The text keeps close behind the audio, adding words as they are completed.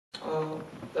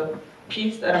The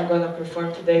piece that I'm gonna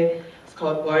perform today is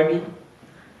called Barbie.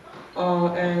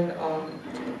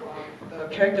 The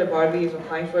character Barbie is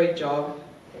applying for a job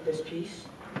in this piece.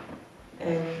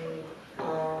 And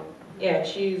yeah,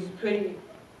 she's pretty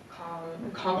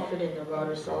confident about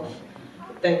herself.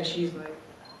 But then she's like,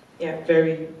 yeah,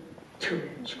 very too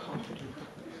much confident.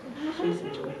 Please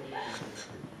enjoy.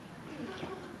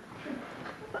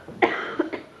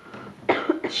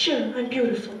 Sure, I'm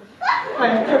beautiful. I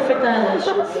have perfect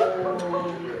eyelashes.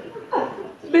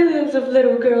 Millions of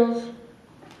little girls.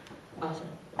 Awesome.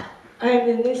 I am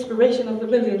an inspiration of the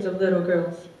millions of little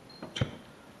girls.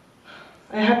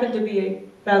 I happen to be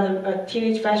a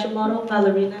teenage fashion model,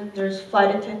 ballerina, nurse,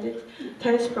 flight attendant,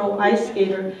 tennis pro, ice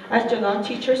skater, astronaut,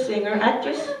 teacher, singer,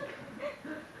 actress,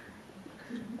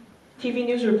 TV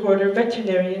news reporter,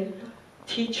 veterinarian,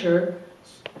 teacher,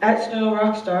 astronaut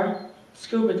rock star,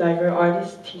 scuba diver,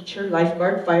 artist, teacher,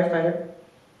 lifeguard, firefighter,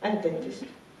 and dentist,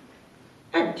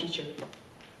 and teacher.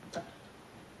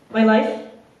 My life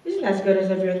isn't as good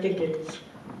as everyone thinks it is.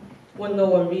 Wanna know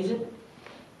one reason?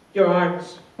 Your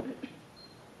arms.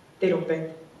 They don't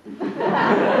bend.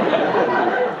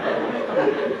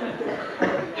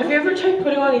 Have you ever tried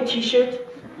putting on a t-shirt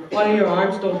while your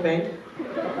arms don't bend?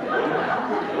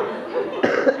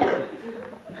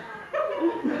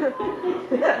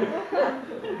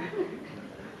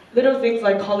 Little things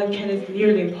like calling Ken is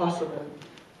nearly impossible.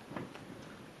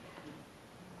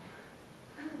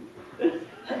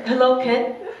 Hello,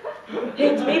 Ken? Hey,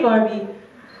 it's me, Barbie.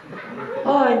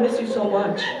 Oh, I miss you so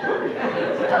much.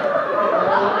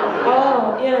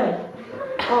 Oh, yeah.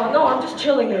 Oh, no, I'm just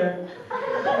chilling here.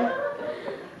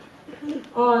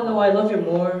 Oh, no, I love you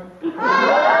more.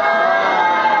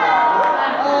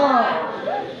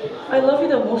 I love you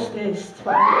the mostest.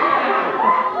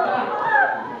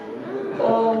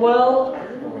 Oh, well,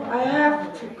 I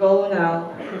have to go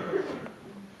now.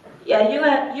 Yeah,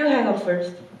 you hang up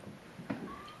first.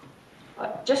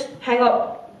 Just hang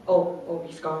up. Oh,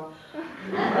 he's gone.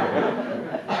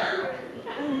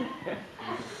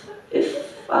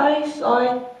 If I saw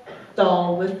a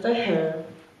doll with the hair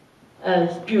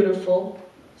as beautiful,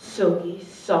 silky,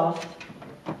 soft,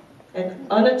 and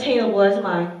unattainable as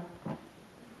mine,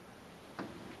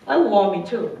 I would want me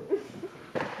too.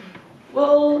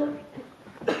 Well,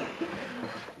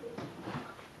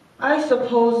 I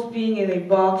suppose being in a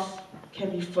box can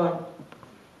be fun.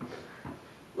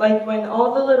 Like when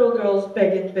all the little girls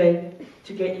beg and beg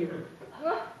to get you.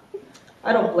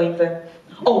 I don't blame them.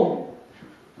 Oh,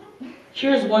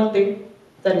 here's one thing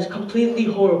that is completely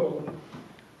horrible.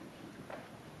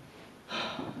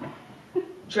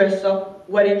 Dress up,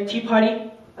 wedding, tea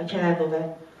party, I can't handle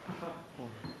that.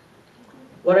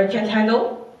 What I can't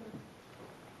handle?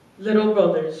 Little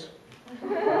brothers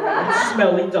and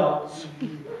smelly dogs.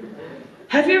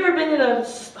 Have you ever been in a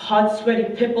hot, sweaty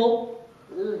pitbull?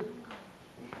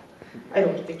 I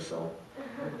don't think so.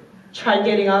 Try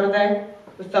getting out of there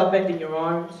without bending your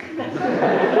arms.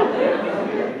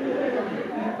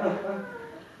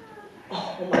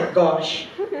 Oh my gosh.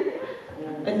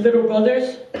 And little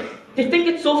brothers, they think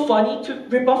it's so funny to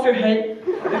rip off your head and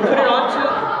put it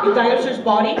onto a dinosaur's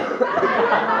body.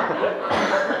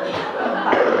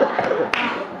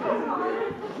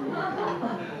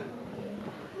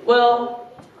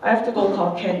 Well, I have to go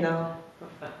call Ken now.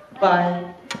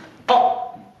 Bye.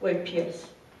 Oh, wait, P.S.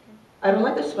 I don't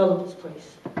like the smell of this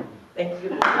place. Thank you.